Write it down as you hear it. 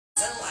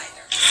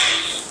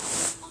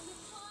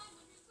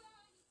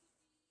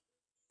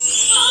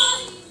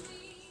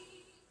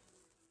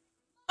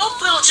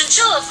Help little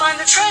chinchilla find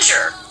the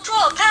treasure.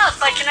 Draw a path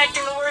by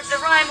connecting the words that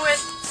rhyme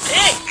with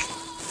pick,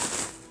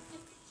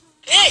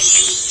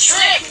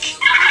 trick,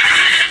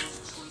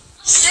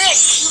 stick,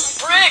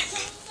 brick.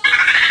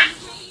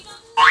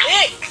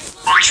 Pick,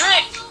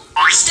 trick,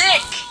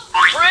 stick,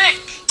 brick,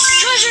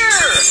 treasure!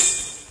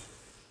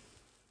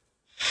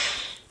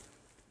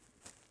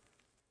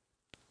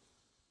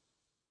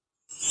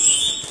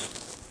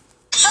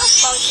 Help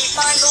monkey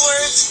find the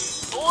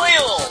words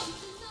boil,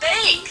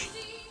 bake,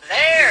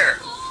 there,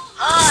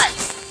 hot.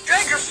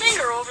 Drag your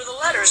finger over the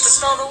letters to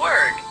spell the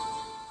word.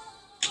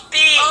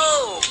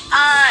 B-O-I-L,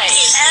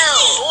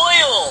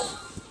 boil.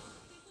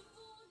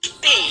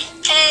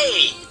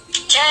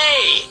 B-A-K-E,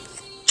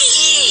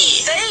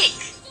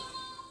 bake.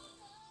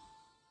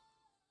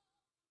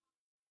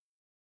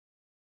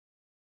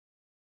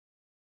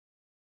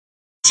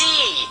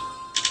 T-A-E-R,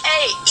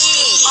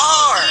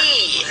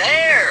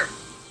 there.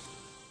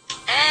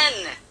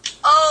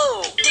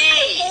 N-O-D,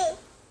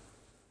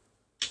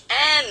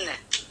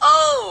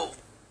 N-O,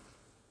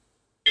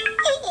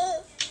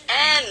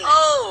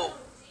 N-O.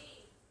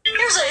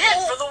 Here's a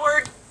hint for the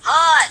word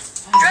hot.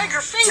 Drag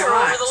your finger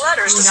over the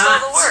letters to spell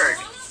the word.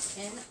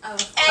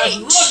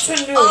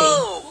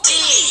 H-O-T,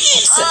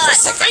 hot.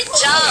 Great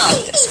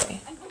job. This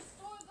way.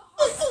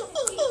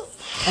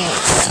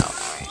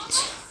 Alright.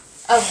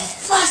 Okay.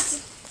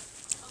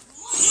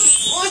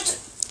 What?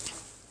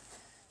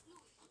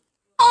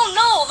 Oh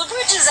no, the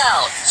bridge is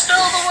out.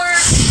 Spell the word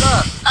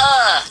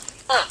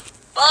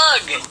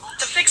bug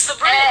to fix the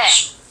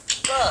bridge.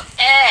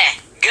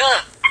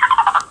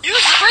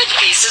 Use the bridge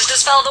pieces to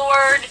spell the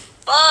word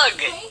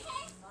bug.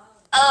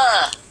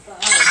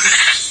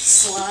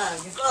 Slug.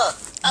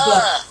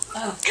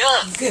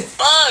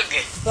 Bug.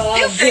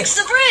 You fixed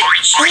the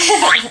bridge. We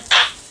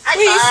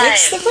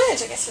fixed the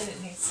bridge. I guess we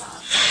didn't need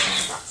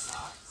socks.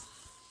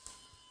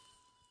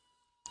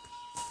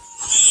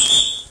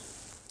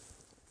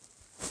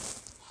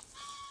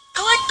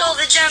 Collect all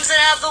the gems that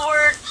have the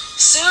word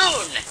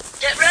soon.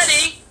 Get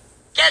ready.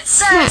 Get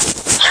set.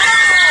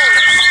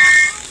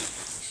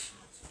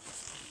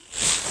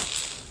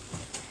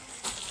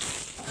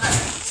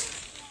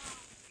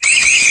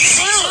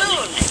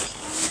 Soon.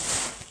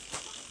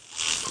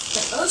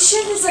 The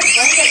ocean is a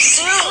blanket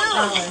Soon.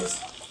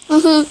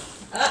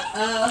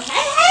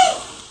 Uh-oh.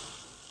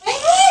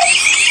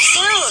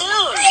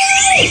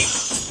 Hey!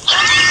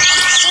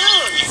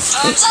 Soon.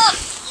 Time's up.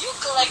 You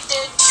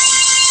collected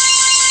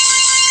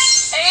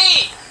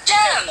 8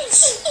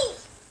 gems.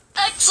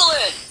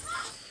 Excellent.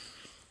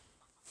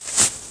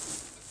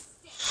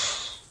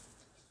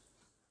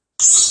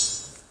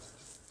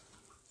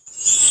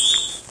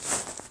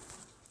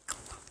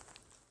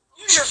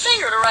 Use your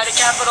finger to write a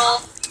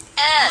capital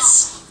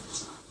S.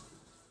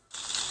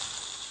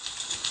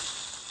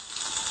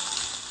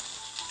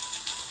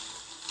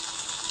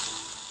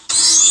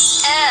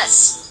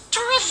 S.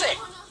 Terrific.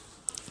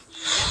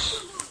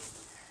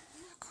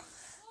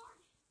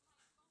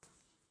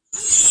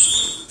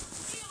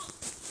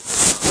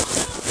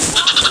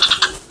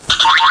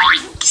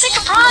 Seek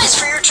a prize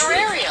for your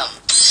terrarium.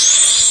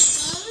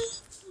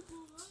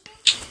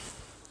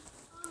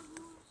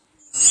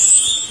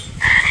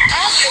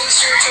 Add things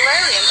to your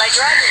terrarium by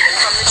dragging them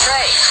from the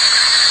tray.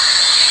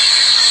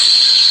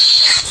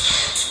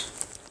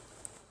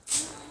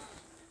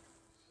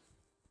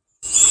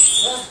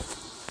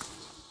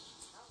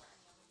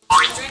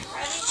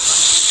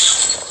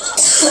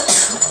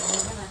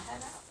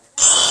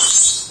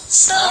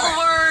 Spell the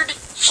word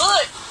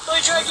foot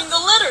by dragging the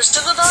letters to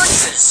the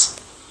boxes.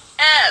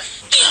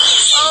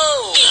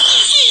 F-O-O-T,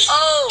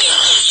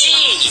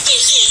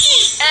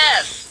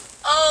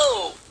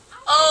 F-O-O-T,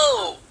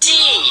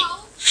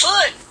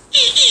 foot.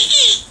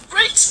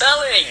 Great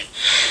spelling.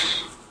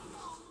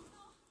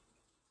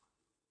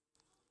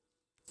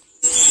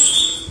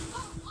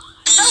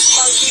 Help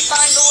monkey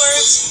find the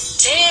words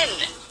tin,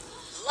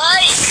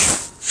 like,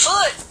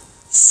 foot,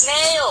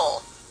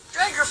 snail.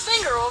 Drag your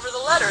finger over the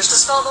letters to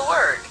spell the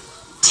word.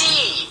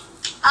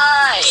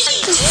 T-I,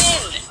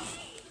 tin,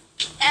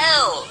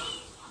 L-I-K-E,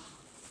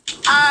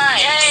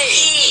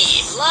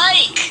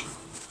 like.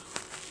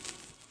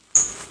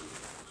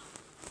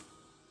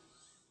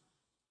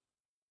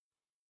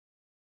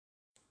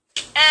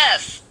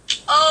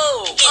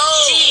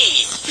 F-O-O-T,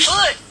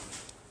 foot.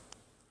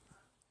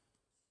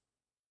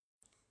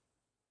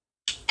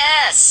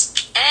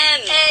 S-N-A-I-L-O.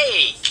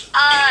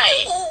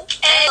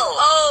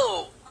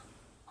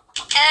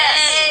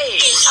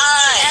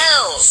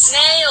 S-A-I-L,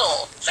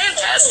 snail.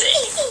 Fantastic.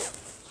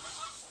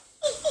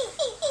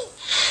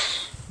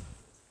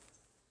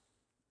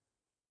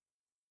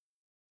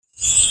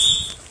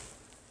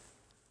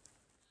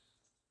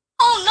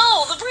 Oh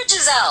no, the bridge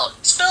is out.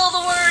 Spell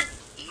the word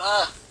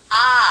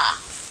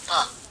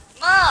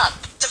mop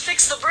to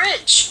fix the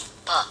bridge.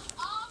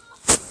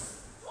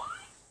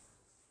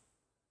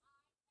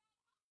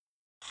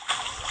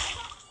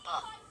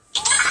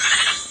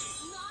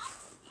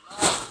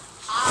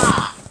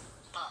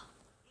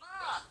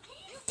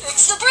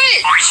 Fix the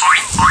bridge!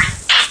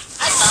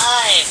 High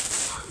five!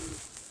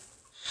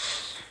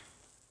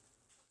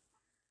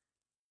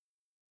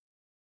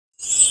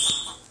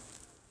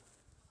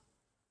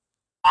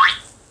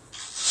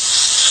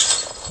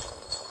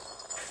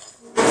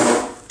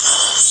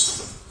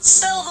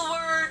 Spell the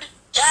word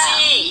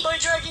C by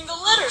dragging the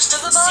letters to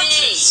the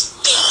boxes.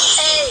 A,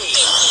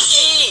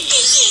 B,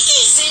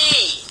 C,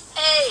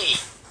 A,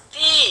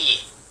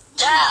 B,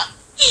 tap.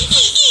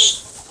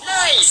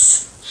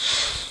 Nice!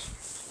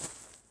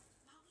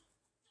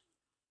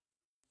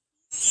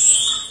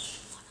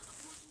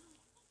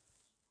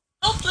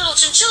 Help little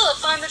chinchilla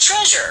find the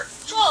treasure.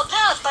 Draw a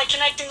path by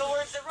connecting the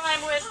words that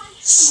rhyme with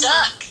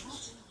stuck.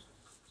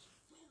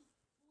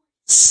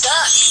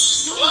 Stuck.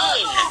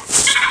 Clean.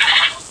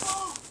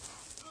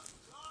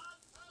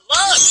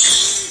 Look.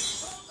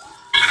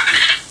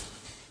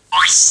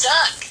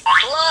 Stuck.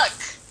 Pluck.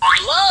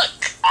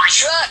 Look.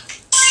 Truck.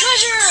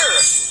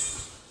 Treasure.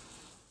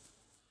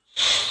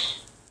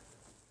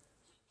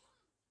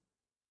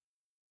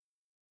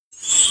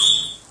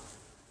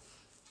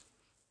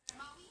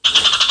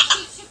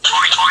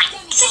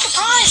 Take a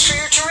prize for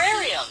your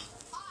terrarium.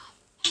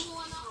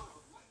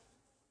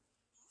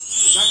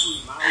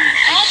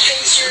 Add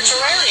things to your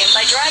terrarium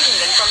by dragging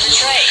them from the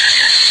tray.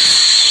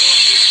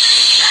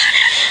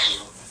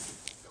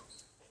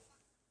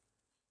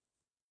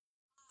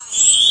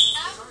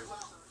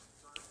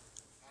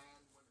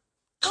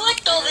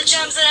 Collect all the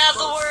gems that have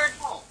the word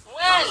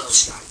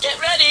went. Get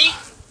ready.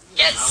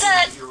 Get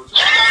set. Go!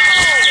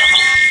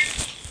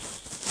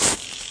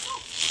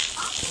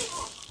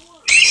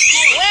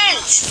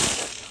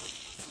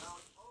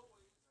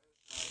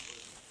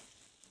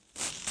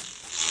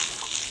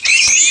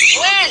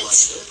 Went.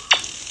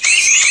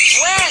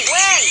 Went.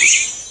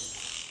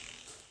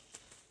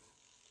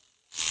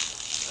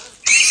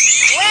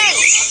 Went.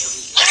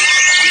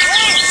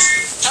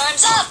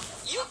 Time's up.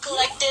 You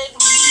collected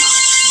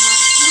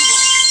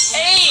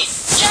 8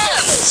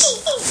 gems.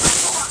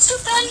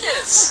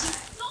 Stupendous.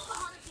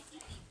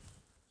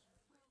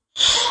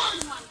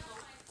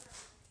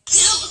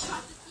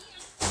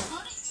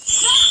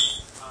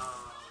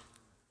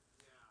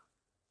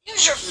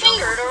 Use your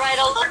finger to write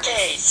a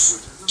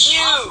lowercase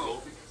Q.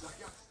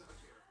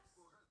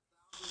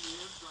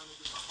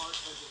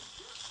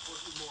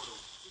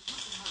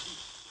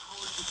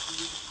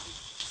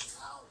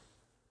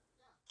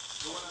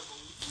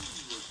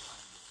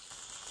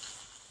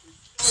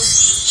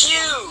 Q.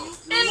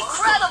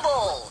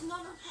 Incredible!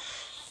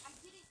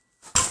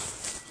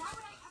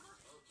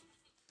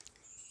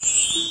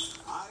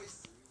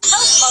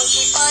 Help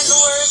Monkey find the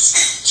words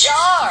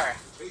jar,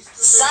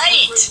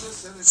 sight,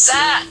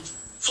 sat,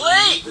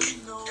 flake.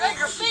 Drag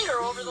your finger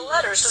over the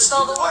letters to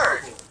spell the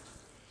word.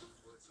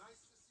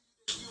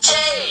 J,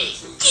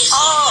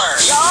 R,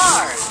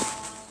 jar.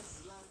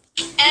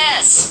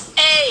 S, A,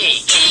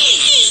 T,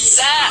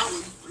 sat.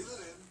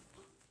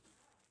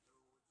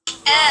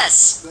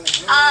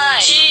 S, I,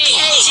 G,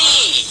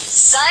 T,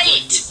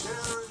 sight.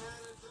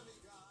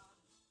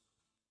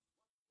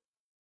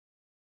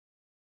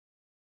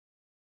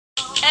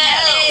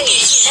 L,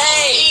 K,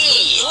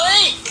 E,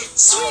 flake.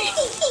 Sweet.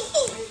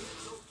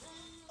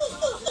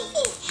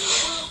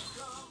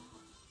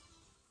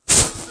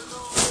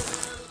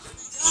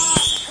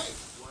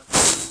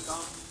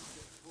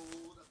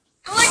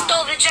 Collect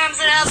all the gems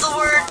that have the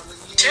word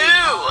 2.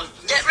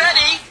 Get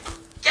ready.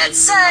 Get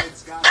set.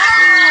 Down.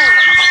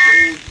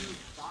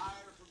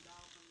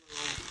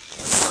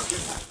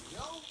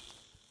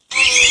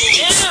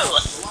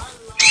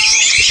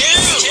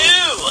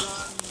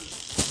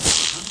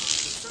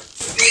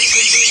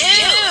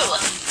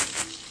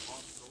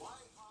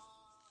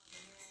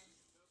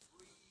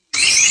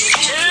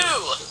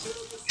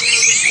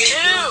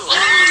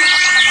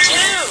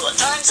 2.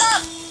 Time's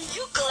up.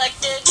 You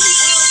collected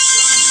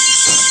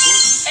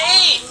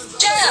 8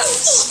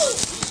 gems.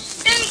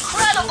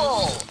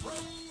 Incredible.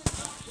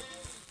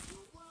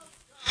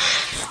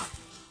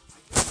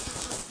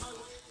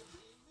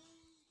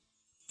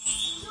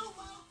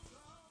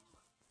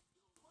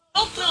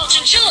 Help little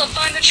chinchilla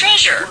find the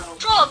treasure.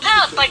 Draw a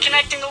path by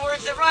connecting the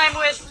words that rhyme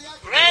with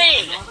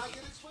rain.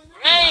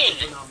 Rain.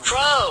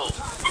 Crow.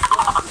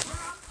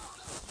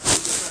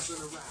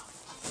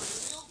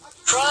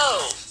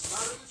 Crow.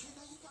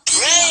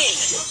 Rain.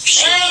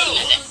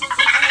 Shane.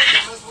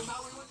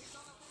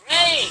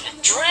 Rain.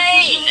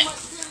 Drain.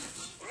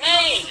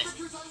 Rain.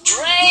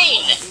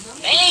 Drain.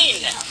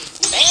 Main.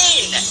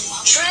 Main.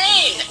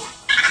 Train.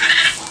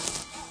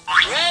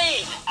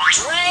 Rain.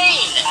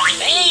 Drain.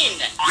 Main.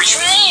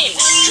 Train.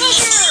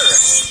 Treasure.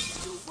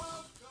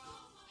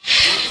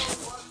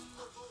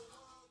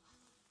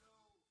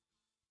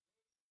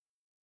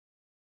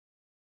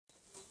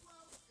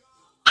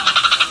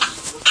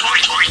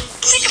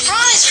 Take a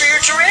prize for your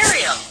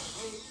terrarium.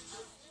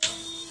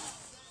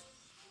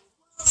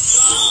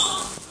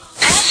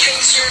 Add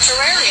things to your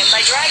terrarium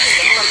by dragging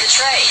them from the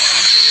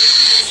tray.